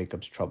as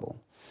Jacob's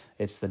trouble.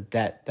 It's the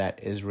debt that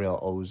Israel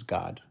owes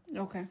God.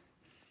 Okay.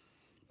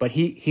 But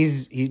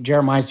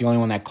Jeremiah's the only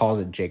one that calls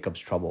it Jacob's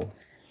trouble.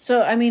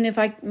 So, I mean, if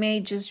I may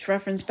just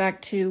reference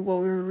back to what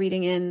we were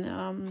reading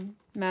in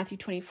Matthew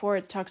 24,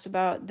 it talks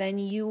about, then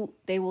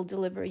they will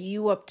deliver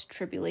you up to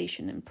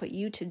tribulation and put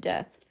you to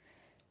death.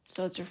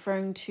 So it's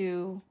referring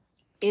to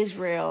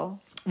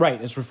Israel.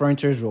 Right, it's referring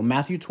to Israel.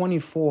 Matthew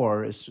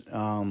 24 is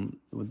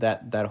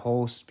that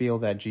whole spiel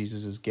that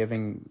Jesus is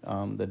giving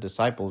the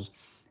disciples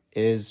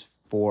is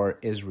for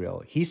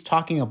Israel. He's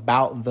talking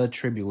about the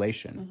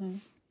tribulation. Mm-hmm.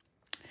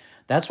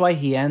 That's why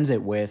he ends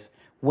it with,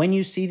 when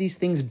you see these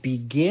things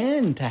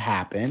begin to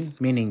happen,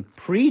 meaning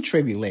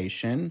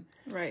pre-tribulation,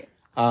 right?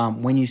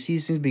 When you see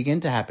these things begin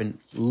to happen,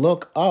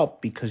 look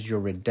up because your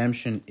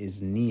redemption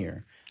is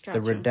near. Gotcha.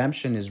 The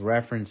redemption is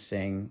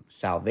referencing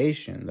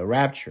salvation, the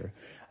rapture.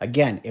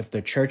 Again, if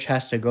the church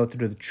has to go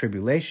through the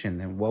tribulation,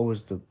 then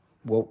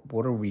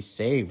what are we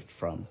saved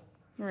from?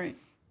 Right.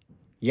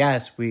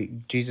 Yes,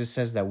 Jesus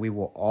says that we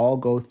will all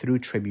go through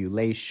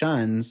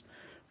tribulations,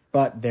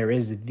 but there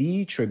is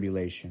the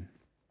tribulation.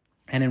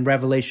 And in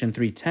Revelation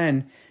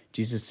 3:10,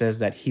 Jesus says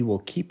that he will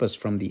keep us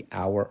from the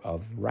hour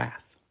of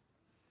wrath.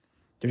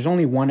 There's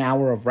only 1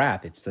 hour of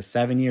wrath. It's the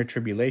 7-year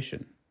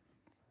tribulation.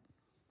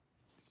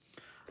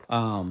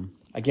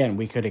 Again,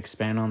 we could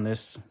expand on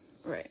this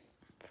Right.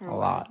 For a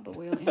lot. But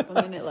we only have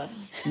a minute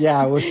left.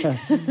 Yeah, we're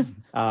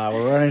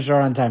running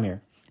short on time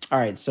here. All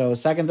right, so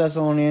 2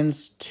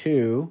 Thessalonians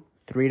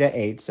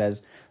 2:3-8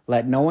 says,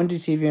 "Let no one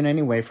deceive you in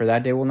any way, for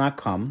that day will not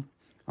come,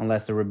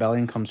 unless the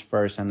rebellion comes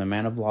first, and the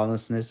man of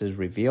lawlessness is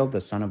revealed,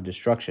 the son of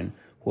destruction,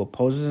 who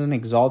opposes and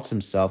exalts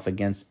himself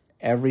against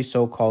every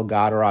so-called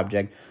God or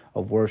object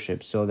of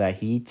worship, so that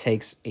he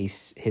takes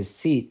his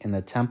seat in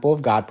the temple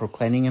of God,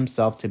 proclaiming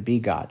himself to be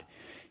God."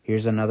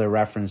 Here's another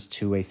reference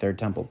to a third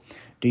temple.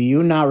 "Do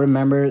you not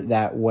remember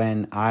that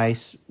when I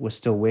was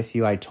still with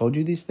you, I told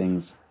you these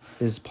things?"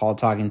 This is Paul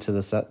talking to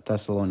the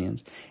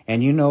Thessalonians.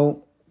 "And you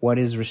know what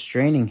is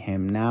restraining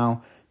him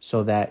now,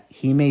 so that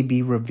he may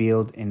be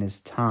revealed in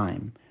his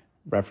time,"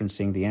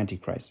 referencing the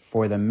Antichrist.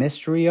 "For the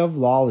mystery of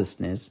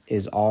lawlessness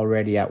is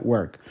already at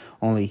work.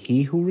 Only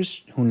he who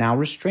now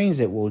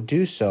restrains it will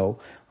do so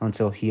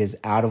until he is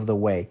out of the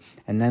way.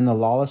 And then the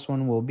lawless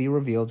one will be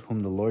revealed, whom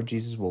the Lord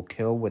Jesus will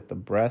kill with the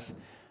breath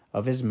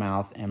of his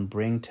mouth and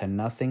bring to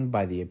nothing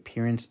by the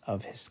appearance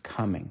of his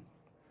coming."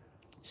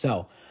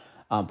 So,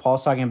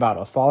 Paul's talking about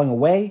a falling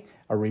away,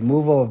 a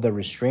removal of the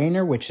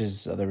restrainer, which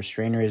is the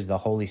restrainer is the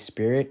Holy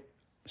Spirit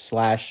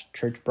 /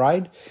 church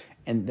bride,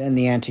 and then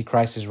the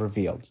Antichrist is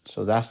revealed.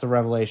 So that's the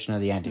revelation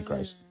of the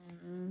Antichrist.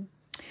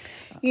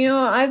 You know,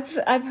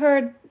 I've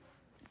heard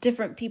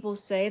different people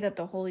say that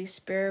the Holy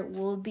Spirit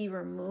will be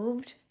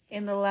removed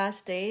in the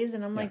last days,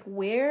 and I'm like,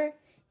 where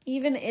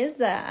even is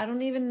that? I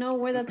don't even know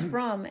where that's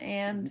from.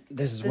 And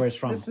This is where it's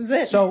from. This is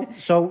it.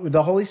 So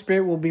the Holy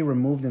Spirit will be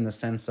removed in the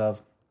sense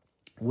of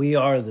we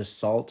are the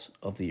salt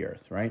of the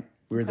earth, right?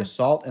 We're the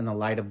salt and the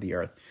light of the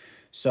earth.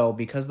 So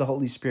because the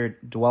Holy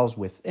Spirit dwells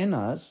within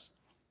us,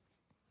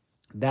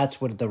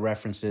 that's what the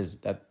reference is,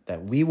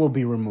 that we will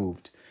be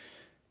removed.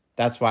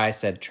 That's why I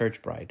said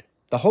church bride.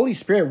 The Holy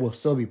Spirit will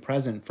still be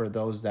present for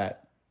those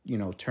that,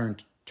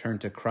 turn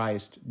to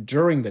Christ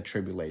during the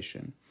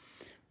tribulation.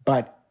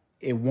 But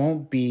it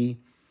won't be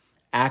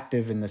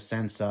active in the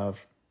sense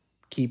of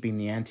keeping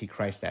the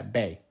Antichrist at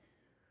bay.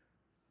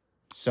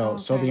 So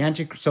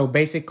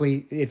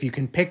basically, if you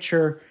can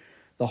picture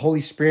the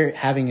Holy Spirit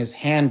having his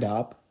hand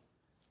up,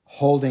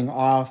 holding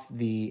off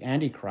the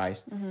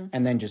Antichrist,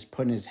 and then just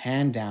putting his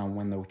hand down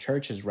when the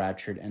church is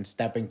raptured and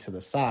stepping to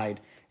the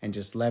side and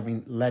just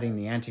letting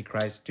the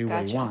Antichrist do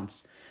what he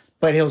wants.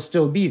 But he'll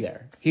still be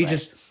there. He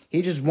just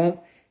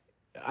won't.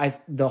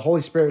 The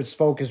Holy Spirit's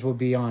focus will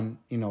be on,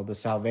 the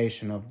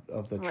salvation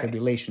of the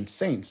tribulation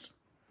saints.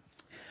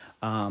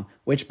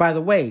 Which, by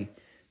the way,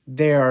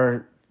 there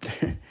are.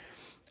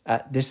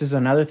 This is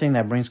another thing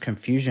that brings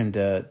confusion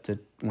to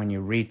when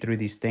you read through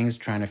these things,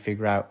 trying to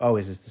figure out,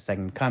 is this the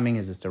second coming?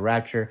 Is this the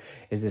rapture?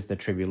 Is this the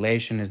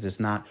tribulation? Is this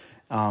not?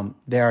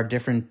 There are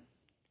different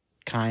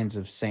kinds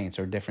of saints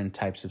or different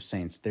types of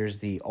saints. There's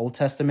the Old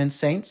Testament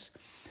saints,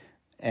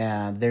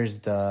 and there's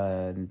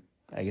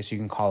I guess you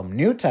can call them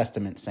New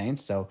Testament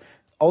saints. So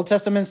Old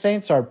Testament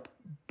saints are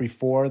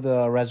before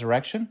the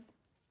resurrection.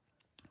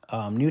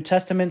 New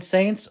Testament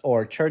saints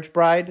or church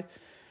bride,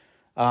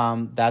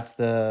 that's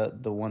the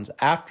ones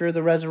after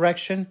the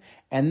resurrection.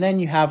 And then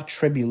you have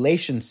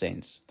tribulation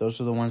saints.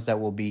 Those are the ones that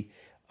will be,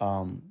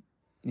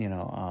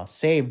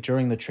 saved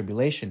during the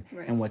tribulation.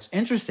 Right. And what's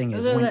interesting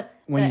is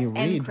when you read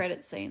end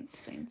credit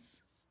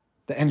saints.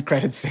 The end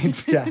credit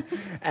saints, yeah.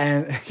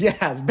 And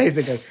it's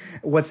basically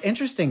what's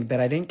interesting that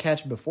I didn't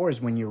catch before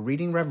is when you're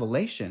reading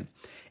Revelation,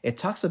 it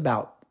talks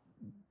about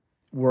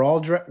we're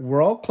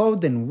all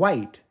clothed in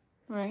white,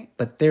 right?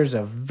 But there's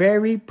a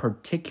very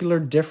particular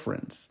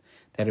difference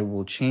that it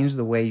will change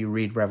the way you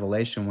read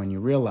Revelation when you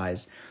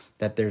realize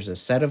that there's a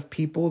set of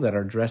people that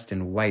are dressed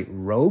in white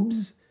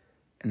robes,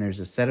 and there's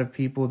a set of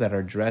people that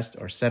are dressed,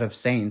 or set of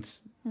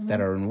saints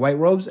that are in white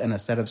robes, and a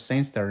set of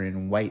saints that are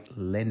in white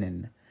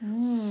linen.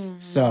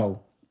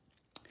 So,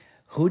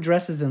 who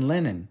dresses in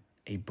linen?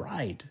 A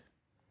bride.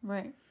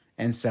 Right.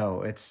 And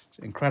so, it's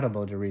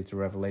incredible to read through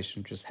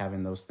Revelation, just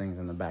having those things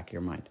in the back of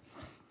your mind.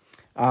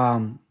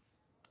 And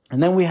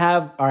then we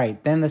have,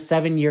 then the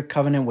 7-year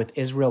covenant with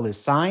Israel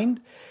is signed.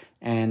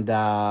 And,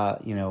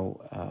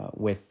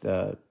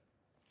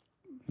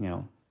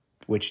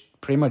 which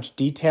pretty much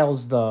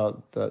details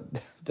the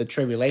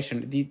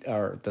tribulation,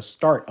 or the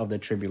start of the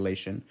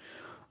tribulation.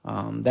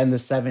 Then the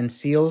 7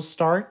 seals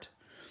start.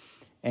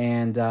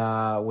 And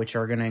which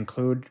are going to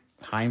include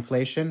high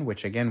inflation,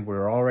 which again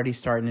we're already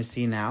starting to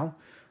see now,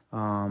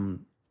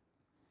 and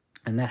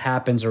that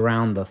happens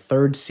around the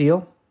 3rd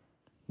seal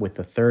with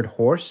the 3rd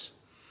horse.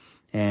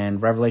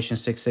 And Revelation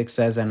 6:6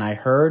 says, "And I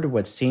heard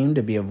what seemed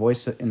to be a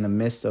voice in the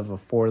midst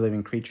of 4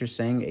 living creatures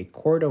saying, a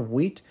quart of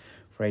wheat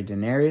for a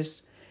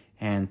denarius,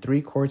 and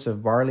 3 quarts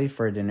of barley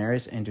for a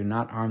denarius, and do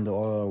not harm the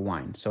oil or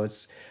wine." So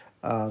it's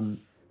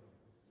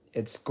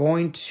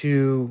going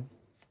to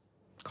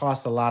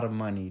cost a lot of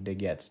money to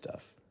get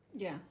stuff.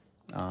 Yeah.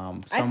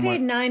 I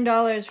paid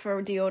 $9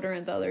 for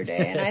deodorant the other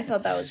day, and I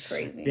thought that was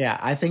crazy. Yeah,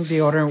 I think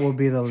deodorant will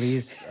be the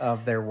least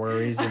of their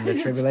worries in the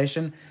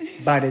tribulation.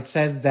 But it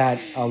says that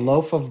a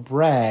loaf of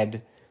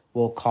bread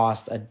will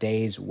cost a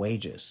day's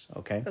wages.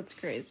 Okay, That's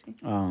crazy.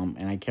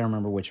 and I can't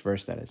remember which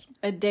verse that is.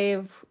 A day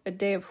of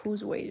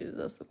whose wages?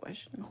 That's the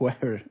question.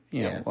 Where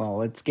Yeah.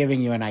 well, it's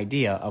giving you an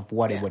idea of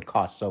what it would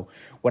cost. So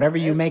whatever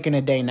you make in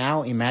a day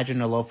now,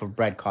 imagine a loaf of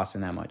bread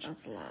costing that much.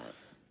 That's a lot.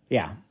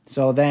 Yeah.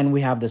 So then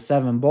we have the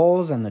 7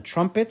 bowls and the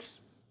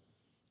trumpets.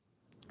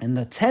 And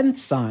the 10th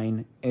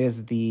sign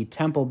is the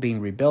temple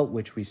being rebuilt,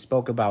 which we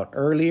spoke about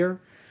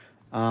earlier.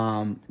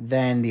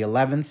 Then the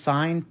 11th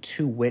sign,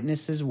 2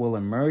 witnesses will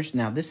emerge.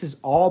 Now, this is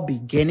all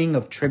beginning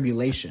of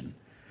tribulation.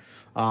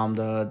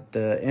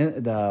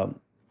 The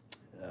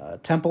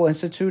Temple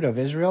Institute of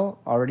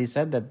Israel already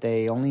said that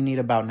they only need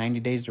about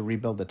 90 days to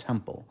rebuild the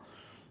temple.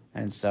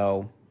 And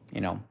so,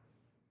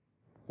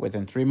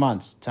 within 3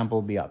 months, temple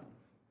will be up.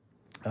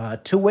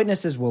 2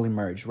 witnesses will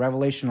emerge.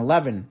 Revelation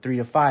 11,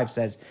 3-5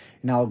 says,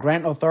 "And I will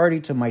grant authority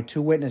to my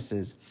 2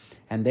 witnesses,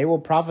 and they will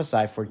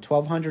prophesy for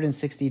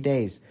 1260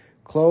 days,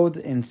 clothed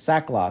in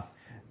sackcloth.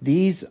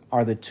 These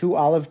are the 2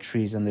 olive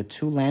trees and the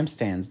 2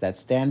 lampstands that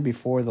stand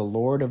before the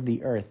Lord of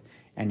the earth.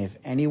 And if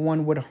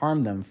anyone would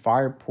harm them,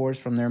 fire pours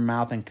from their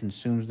mouth and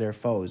consumes their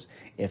foes.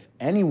 If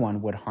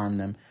anyone would harm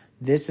them,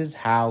 this is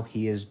how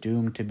he is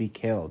doomed to be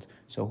killed."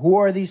 So who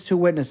are these 2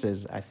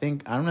 witnesses?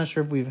 I'm not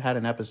sure if we've had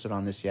an episode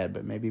on this yet,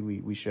 but maybe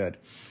we should.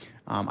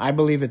 I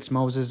believe it's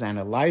Moses and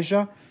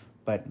Elijah,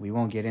 but we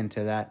won't get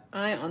into that.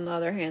 I, on the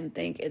other hand,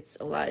 think it's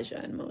Elijah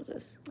and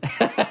Moses.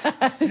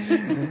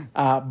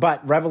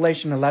 But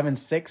Revelation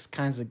 11:6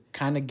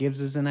 kind of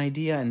gives us an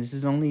idea, and this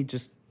is only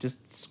just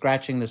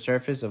scratching the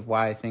surface of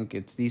why I think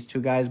it's these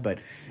 2 guys, but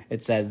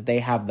it says they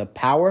have the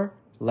power,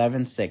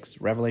 11:6,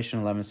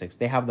 Revelation 11:6,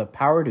 they have the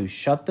power to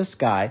shut the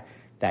sky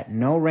that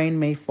no rain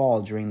may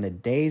fall during the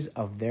days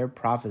of their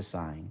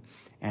prophesying.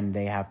 And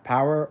they have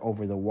power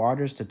over the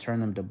waters to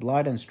turn them to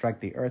blood and strike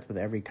the earth with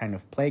every kind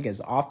of plague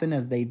as often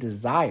as they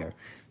desire.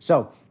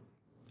 So,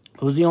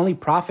 who's the only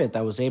prophet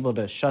that was able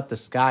to shut the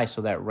sky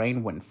so that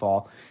rain wouldn't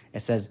fall?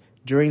 It says,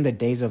 during the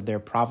days of their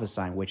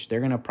prophesying, which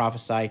they're going to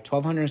prophesy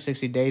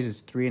 1260 days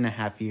is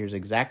 3.5 years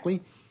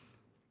exactly.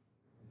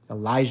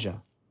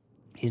 Elijah,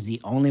 he's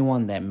the only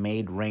one that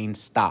made rain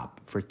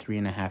stop for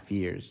 3.5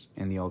 years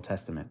in the Old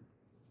Testament.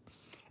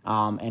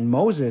 And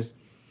Moses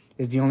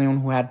is the only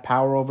one who had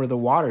power over the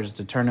waters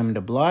to turn them into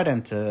blood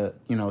and to,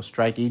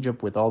 strike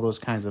Egypt with all those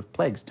kinds of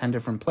plagues, 10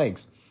 different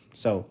plagues.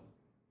 So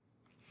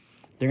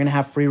they're going to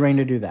have free reign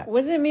to do that.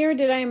 Was it me or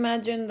did I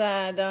imagine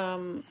that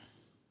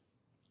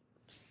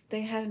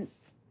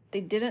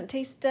they didn't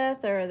taste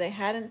death or they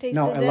hadn't tasted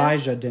death? No,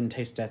 Elijah didn't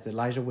taste death.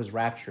 Elijah was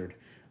raptured.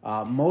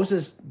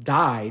 Moses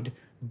died,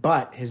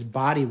 but his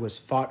body was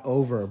fought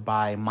over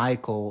by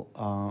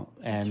Michael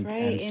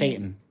and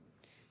Satan.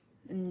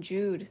 And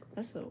Jude.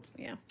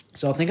 Yeah.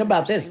 So think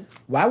about this.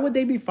 Why would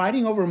they be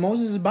fighting over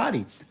Moses'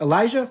 body?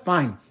 Elijah,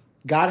 fine.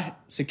 God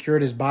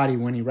secured his body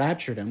when he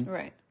raptured him.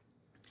 Right.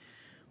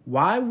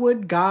 Why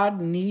would God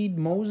need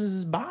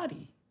Moses'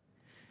 body?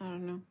 I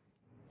don't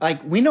know.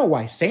 We know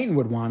why Satan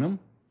would want him.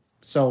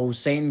 So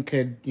Satan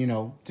could,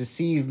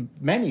 deceive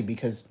many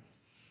because,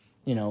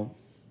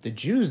 the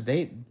Jews,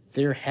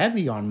 they're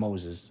heavy on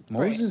Moses.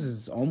 Moses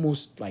is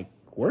almost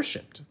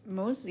worshipped.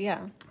 Moses,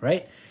 yeah.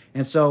 Right?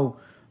 And so...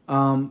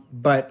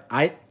 but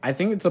I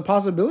think it's a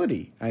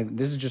possibility.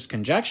 This is just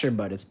conjecture,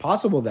 but it's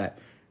possible that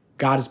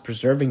God is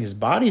preserving his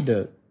body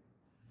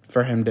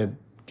for him to,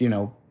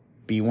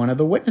 be one of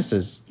the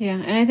witnesses. Yeah,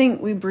 and I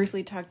think we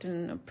briefly talked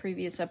in a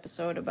previous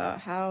episode about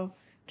how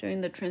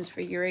during the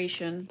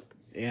Transfiguration,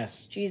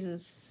 yes,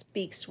 Jesus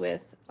speaks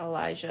with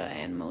Elijah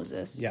and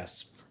Moses.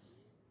 Yes.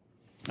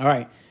 All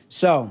right,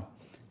 so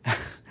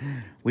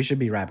we should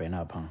be wrapping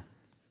up, huh?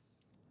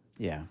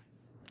 Yeah.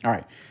 All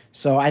right,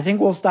 so I think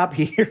we'll stop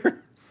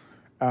here.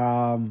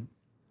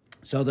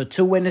 So the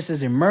 2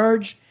 witnesses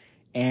emerge,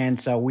 and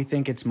so we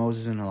think it's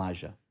Moses and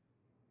Elijah.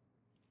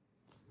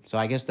 So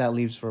I guess that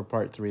leaves for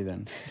part 3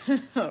 then.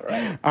 All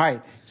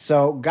right.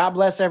 So God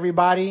bless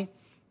everybody.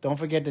 Don't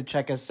forget to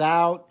check us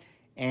out,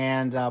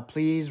 and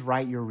please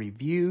write your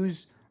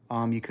reviews.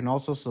 You can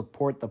also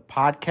support the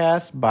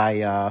podcast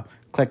by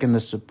clicking the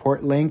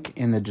support link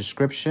in the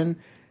description,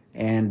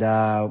 and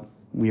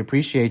we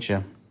appreciate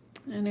you.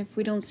 And if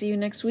we don't see you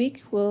next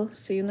week, we'll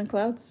see you in the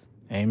clouds.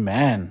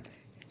 Amen.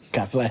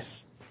 God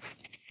bless.